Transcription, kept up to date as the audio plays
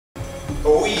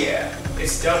Oh yeah,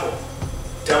 it's double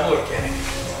organic.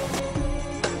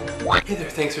 Hey there,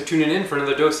 thanks for tuning in for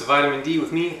another dose of vitamin D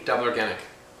with me, Double Organic.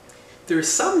 There is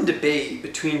some debate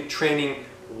between training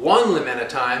one limb at a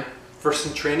time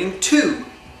versus training two,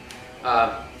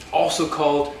 also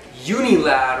called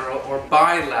unilateral or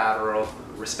bilateral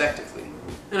respectively.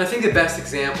 And I think the best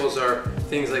examples are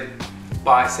things like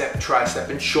bicep, tricep,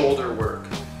 and shoulder work.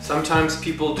 Sometimes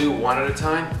people do one at a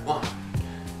time, 1,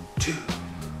 2,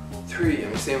 3,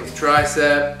 and the same with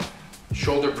tricep,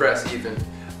 shoulder press even.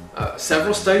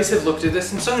 Several studies have looked at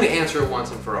this, and so I'm going to answer it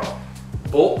once and for all.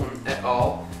 Bolton et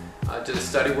al. Did a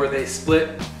study where they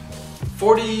split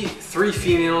 43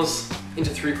 females into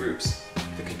 3 groups.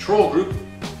 The control group,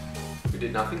 who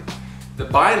did nothing, the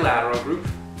bilateral group,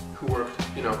 who worked,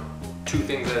 2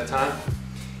 things at a time,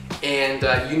 and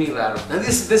unilateral. Now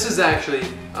this is actually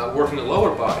working the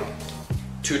lower body.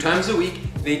 2 times a week,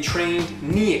 they trained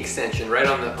knee extension, right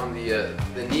on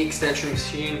the knee extension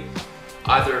machine,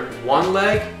 either one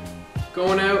leg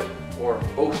going out or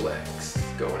both legs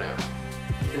going out.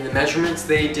 And the measurements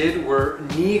they did were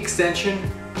knee extension,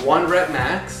 1 rep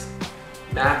max,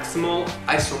 maximal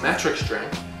isometric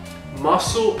strength,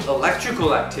 muscle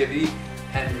electrical activity,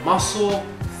 and muscle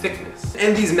thickness.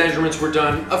 And these measurements were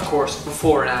done, of course,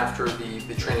 before and after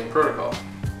the training protocol.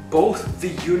 Both the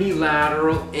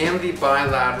unilateral and the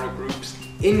bilateral groups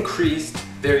increased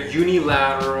their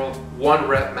unilateral 1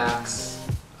 rep max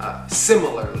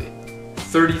similarly.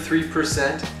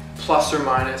 33% plus or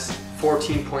minus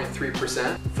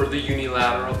 14.3% for the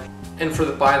unilateral, and for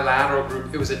the bilateral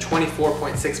group it was a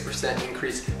 24.6%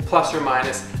 increase plus or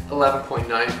minus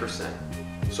 11.9%.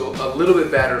 So a little bit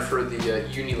better for the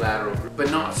unilateral group, but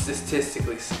not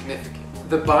statistically significant.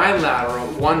 The bilateral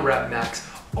 1 rep max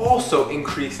also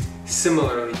increased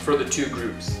similarly for the 2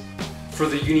 groups. For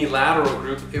the unilateral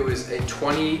group it was a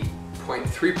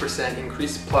 20.3%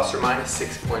 increase plus or minus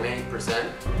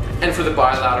 6.8%, and for the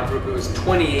bilateral group it was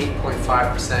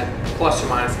 28.5% plus or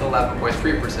minus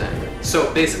 11.3%.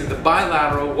 So basically the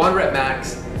bilateral 1 rep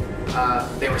max,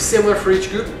 they were similar for each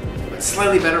group, but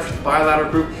slightly better for the bilateral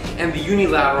group, and the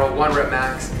unilateral 1 rep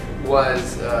max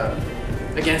was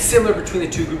again similar between the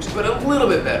 2 groups, but a little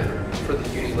bit better for the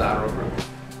unilateral group.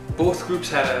 Both groups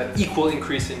had an equal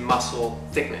increase in muscle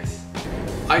thickness.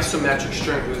 Isometric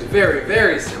strength was very,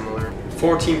 very similar.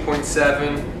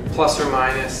 14.7 plus or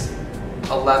minus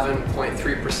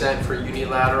 11.3% for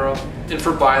unilateral, and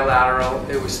for bilateral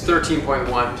it was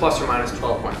 13.1 plus or minus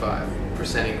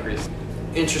 12.5% increase.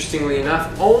 Interestingly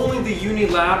enough, only the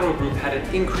unilateral group had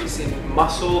an increase in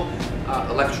muscle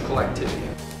electrical activity.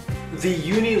 The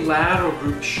unilateral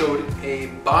group showed a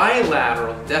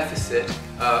bilateral deficit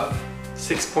of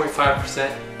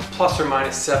 6.5% plus or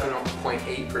minus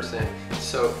 7.8%.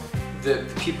 So the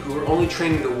people who were only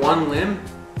training the one limb,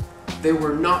 they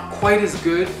were not quite as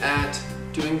good at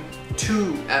doing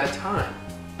 2 at a time.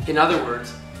 In other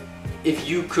words, if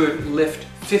you could lift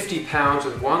 50 pounds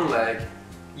with one leg,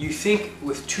 you think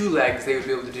with 2 legs they would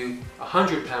be able to do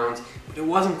 100 pounds, but it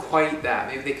wasn't quite that.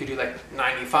 Maybe they could do like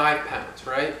 95 pounds,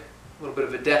 right? A little bit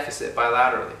of a deficit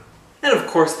bilaterally. And of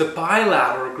course the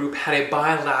bilateral group had a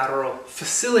bilateral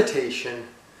facilitation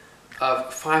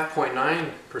of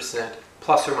 5.9%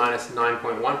 plus or minus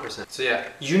 9.1%. So yeah,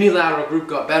 unilateral group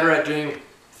got better at doing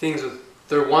things with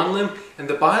their one limb, and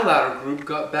the bilateral group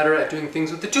got better at doing things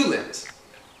with the 2 limbs.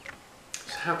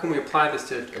 So how can we apply this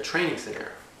to a training scenario?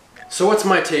 So what's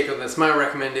my take on this, my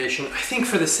recommendation? I think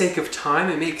for the sake of time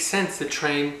it makes sense to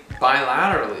train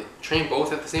bilaterally, train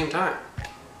both at the same time.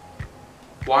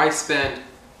 Why spend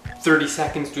 30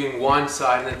 seconds doing one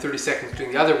side and then 30 seconds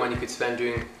doing the other when you could spend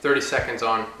doing 30 seconds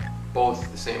on both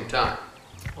at the same time?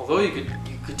 Although you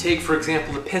could take, for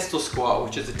example, the pistol squat,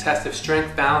 which is a test of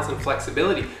strength, balance, and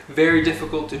flexibility. Very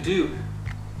difficult to do.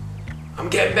 I'm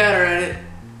getting better at it.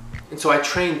 And so I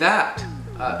trained that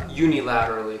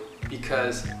unilaterally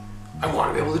because I want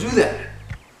to be able to do that.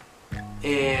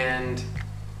 And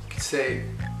you could say,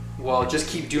 well, just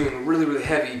keep doing really, really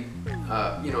heavy,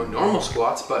 normal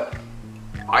squats, but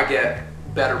I get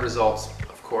better results,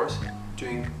 of course,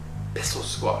 doing pistol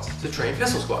squats, to train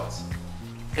pistol squats.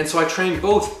 And so I train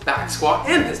both back squat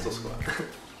and pistol squat.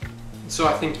 So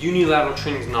I think unilateral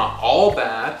training is not all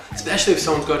bad, especially if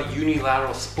someone's got a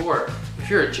unilateral sport. If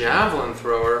you're a javelin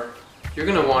thrower, you're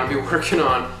gonna want to be working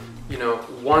on,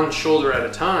 one shoulder at a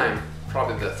time,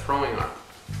 probably the throwing arm.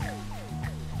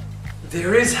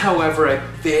 There is, however, a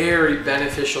very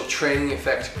beneficial training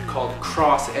effect called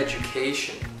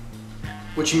cross-education,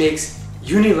 which makes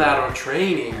unilateral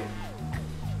training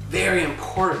very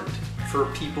important for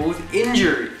people with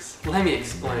injuries. Let me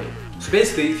explain. So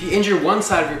basically, if you injure one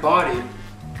side of your body,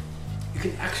 you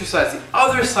can exercise the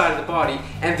other side of the body,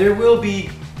 and there will be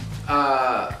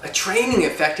a training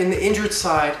effect in the injured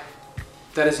side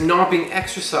that is not being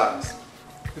exercised.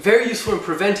 Very useful in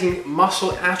preventing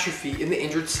muscle atrophy in the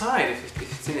injured side if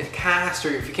it's in a cast, or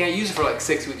if you can't use it for like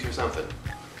 6 weeks or something.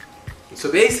 And so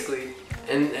basically,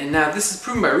 and now this is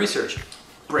proven by research,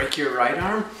 break your right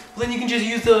arm, well then you can just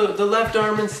use the left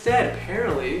arm instead.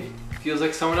 Apparently, it feels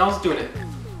like someone else is doing it.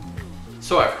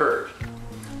 So I've heard.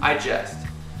 I jest.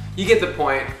 You get the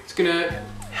point. It's gonna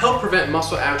help prevent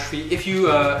muscle atrophy if you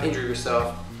injure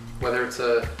yourself, whether it's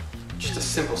just a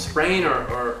simple sprain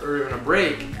or even a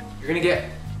break. You're gonna get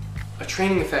a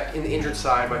training effect in the injured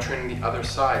side by training the other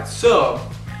side. So,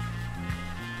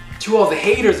 to all the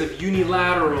haters of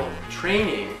unilateral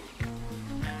training,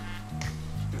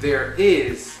 there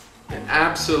is an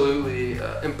absolutely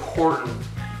important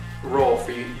role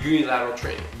for unilateral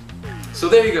training. So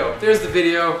there you go. There's the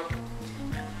video.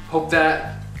 Hope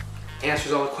that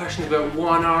answers all the questions about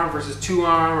one arm versus two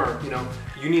arm, or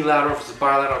unilateral versus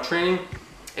bilateral training.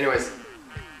 Anyways,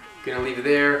 gonna leave it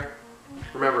there.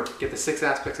 Remember, get the 6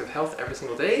 aspects of health every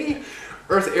single day.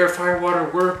 Earth, air, fire, water,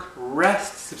 work,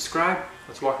 rest, subscribe.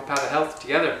 Let's walk the path of health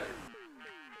together.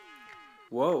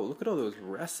 Whoa, look at all those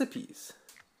recipes.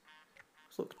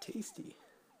 Those look tasty.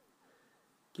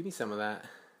 Give me some of that.